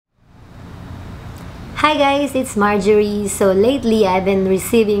Hi guys, it's Marjory. So lately I've been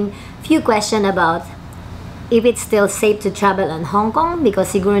receiving few questions about if it's still safe to travel in Hong Kong,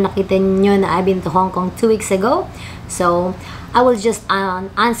 because siguro nakita nyo na I've been to Hong Kong 2 weeks ago. So I will just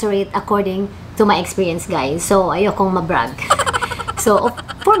answer it according to my experience, guys. So ayokong mabrag. So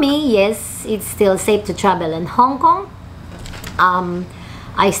for me, yes, it's still safe to travel in Hong Kong.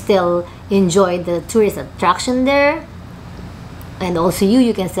 I still enjoy the tourist attraction there. And also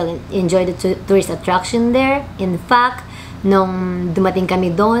you can still enjoy the tourist attraction there. In fact, nung dumating kami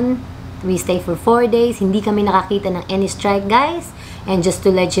doon, we stay for 4 days. Hindi kami nakakita ng any strike, guys. And just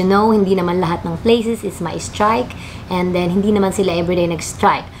to let you know, hindi naman lahat ng places is may strike. And then, hindi naman sila everyday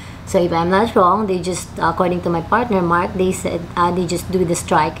nag-strike. So, if I'm not wrong, they just, according to my partner, Mark, they said they just do the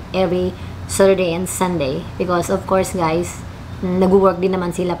strike every Saturday and Sunday. Because, of course, guys, nag-work din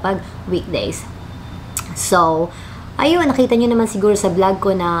naman sila pag weekdays. So, ayun, nakita nyo naman siguro sa vlog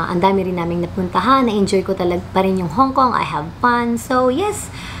ko na ang dami rin naming napuntahan. Na-enjoy ko talaga pa rin yung Hong Kong. I have fun. So,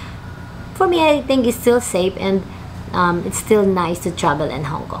 yes, for me, I think it's still safe and it's still nice to travel in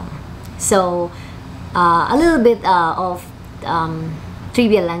Hong Kong. So, a little bit of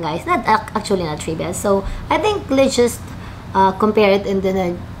trivia lang, guys. Actually not trivia. So, I think let's just compare it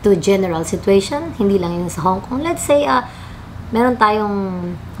to general situation. Hindi lang yun sa Hong Kong. Let's say, meron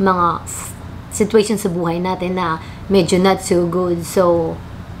tayong mga situation sa buhay natin na medyo not so good. So,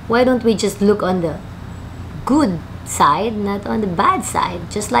 why don't we just look on the good side, not on the bad side,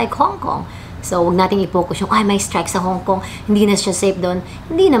 just like Hong Kong. So, huwag nating i-focus yung, may strike sa Hong Kong, hindi na siya safe doon.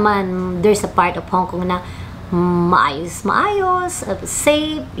 Hindi naman, there's a part of Hong Kong na maayos,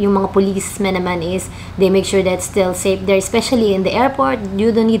 safe. Yung mga policemen naman is, they make sure that's still safe there, especially in the airport.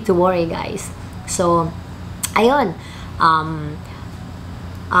 You don't need to worry, guys. So, ayun.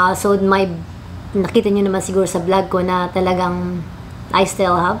 So, nakita nyo naman siguro sa vlog ko na talagang I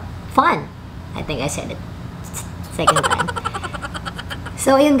still have fun. I think I said it second time.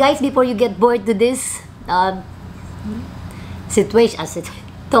 So, ayun guys, before you get bored to this situation,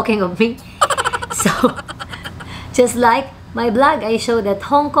 talking of me. So, just like my vlog, I show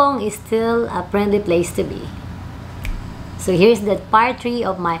that Hong Kong is still a friendly place to be. So, here's the part 3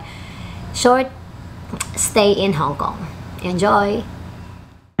 of my short stay in Hong Kong. Enjoy!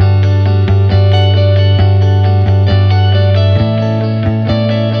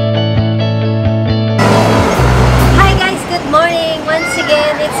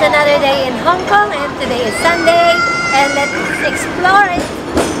 Another day in Hong Kong, and today is Sunday, and let's explore it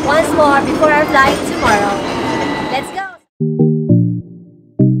once more before our flight tomorrow. Let's go!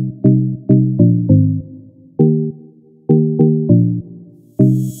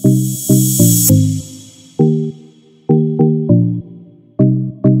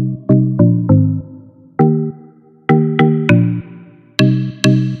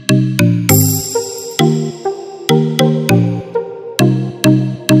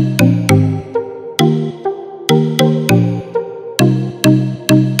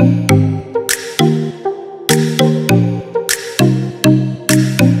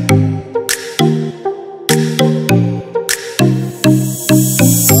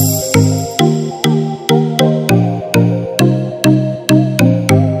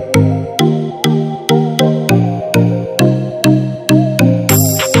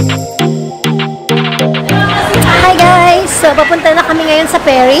 So, papunta na kami ngayon sa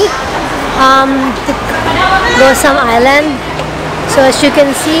ferry to go some island. So, as you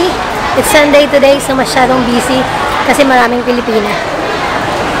can see, it's Sunday today, so masyadong busy kasi maraming Pilipina.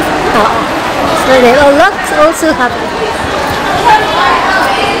 So, they all look also happy.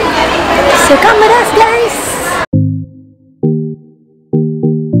 So, come with us, guys!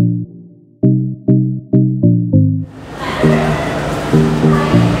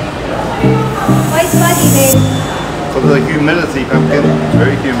 Why is funny, babe? For the humidity, pumpkin. It's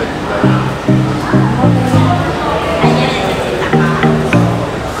very humid today.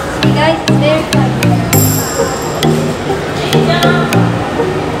 See guys, it's very fun.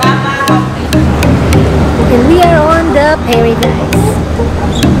 And we are on the ferry, guys.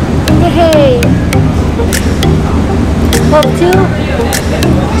 Hey! Hope to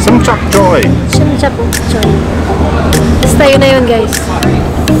Some chok choy. Some chok choy. Basta yun na yun, guys.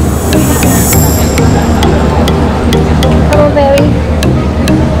 Come on, Barry.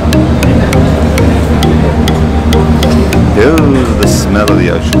 Ew, the smell of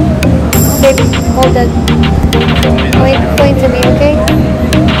the ocean. Baby, hold that. Point to me, okay?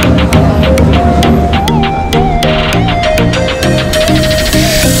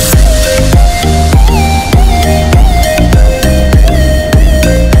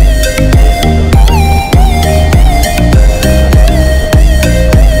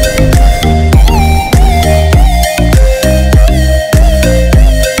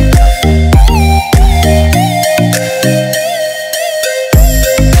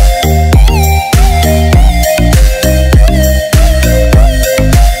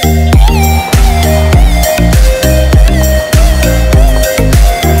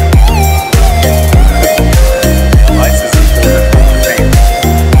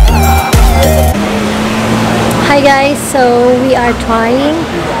 trying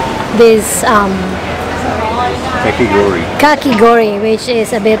this kakigori, which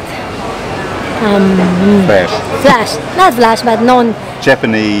is a bit not flash, but known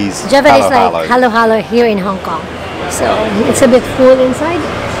Japanese like halo here in Hong Kong. So it's a bit full inside.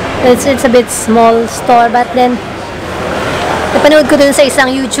 It's a bit small store, but then napanood ko dun sa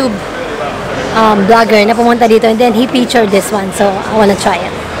isang YouTube blogger na pumunta dito, and then he featured this one, so I wanna try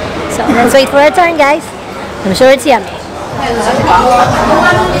it. So let's wait for our turn, guys. I'm sure it's yummy.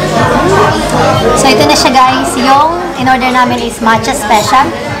 So ito na siya, guys. Yung in-order namin is matcha special.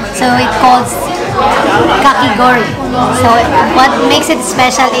 So it calls kakigori. So what makes it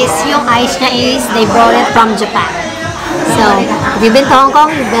special is yung ice niya is they brought it from Japan. So if you've been to Hong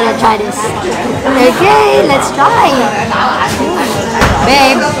Kong, you better try this. Okay, let's try.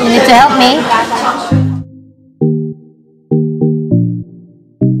 Babe, you need to help me.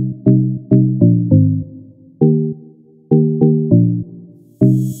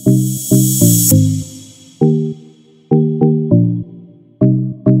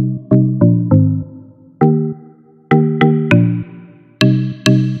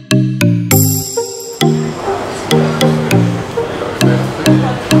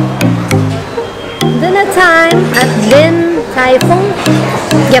 Dinner time at Din Tai Fung.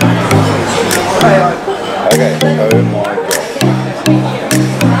 Yep. Okay, oh my god.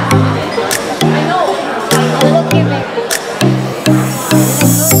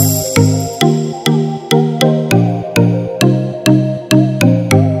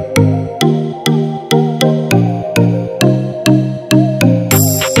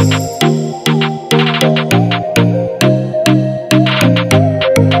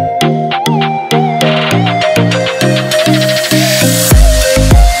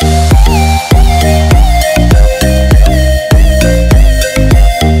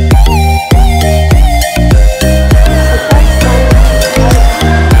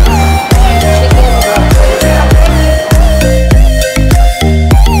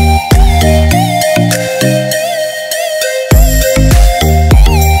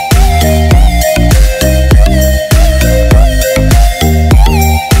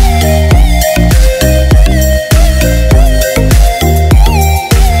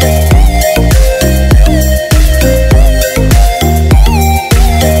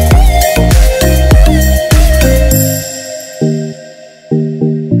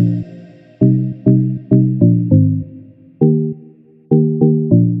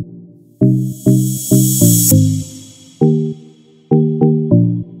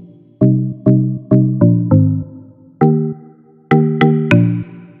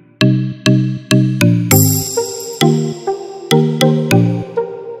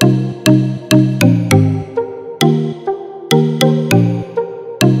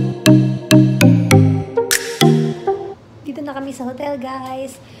 Sa hotel,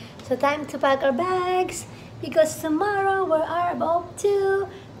 guys. So time to pack our bags because tomorrow we are off to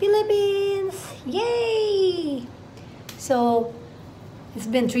Philippines. Yay! So it's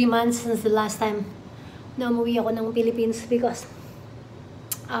been 3 months since the last time na umuwi ako ng Philippines because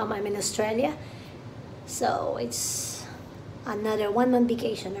I'm in Australia. So it's another 1 month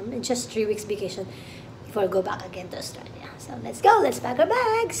vacation, or just 3 weeks vacation before I go back again to Australia. So let's go, let's pack our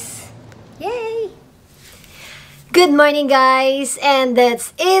bags. Yay! Good morning, guys, and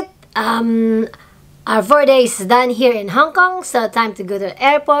that's it. Our 4 days done here in Hong Kong, so time to go to the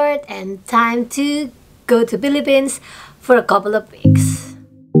airport and time to go to Philippines for a couple of weeks.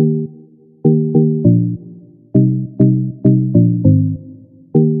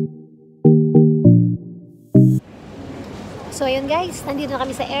 So ayun, guys, nandito na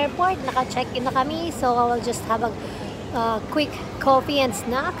kami sa airport, naka-check-in na kami, so I will just have a quick coffee and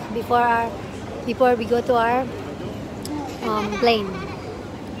snack before we go to our plane,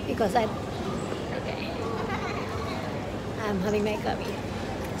 because I'm having my coffee.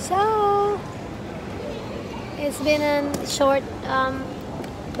 So it's been a short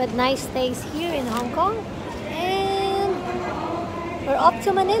but nice days here in Hong Kong, and we're off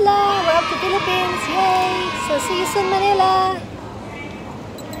to Manila. We're off to Philippines. Yay! So see you soon, Manila.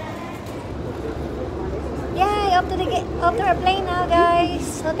 Yay! Off to our plane now, guys.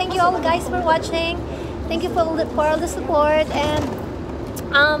 So thank you all, guys, for watching. Thank you for all the support, and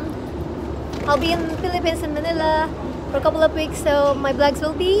I'll be in Philippines in Manila for a couple of weeks, so my vlogs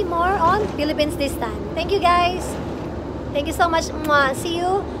will be more on Philippines this time. Thank you, guys. Thank you so much. See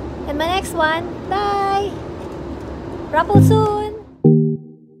you in my next one. Bye. Rappel soon.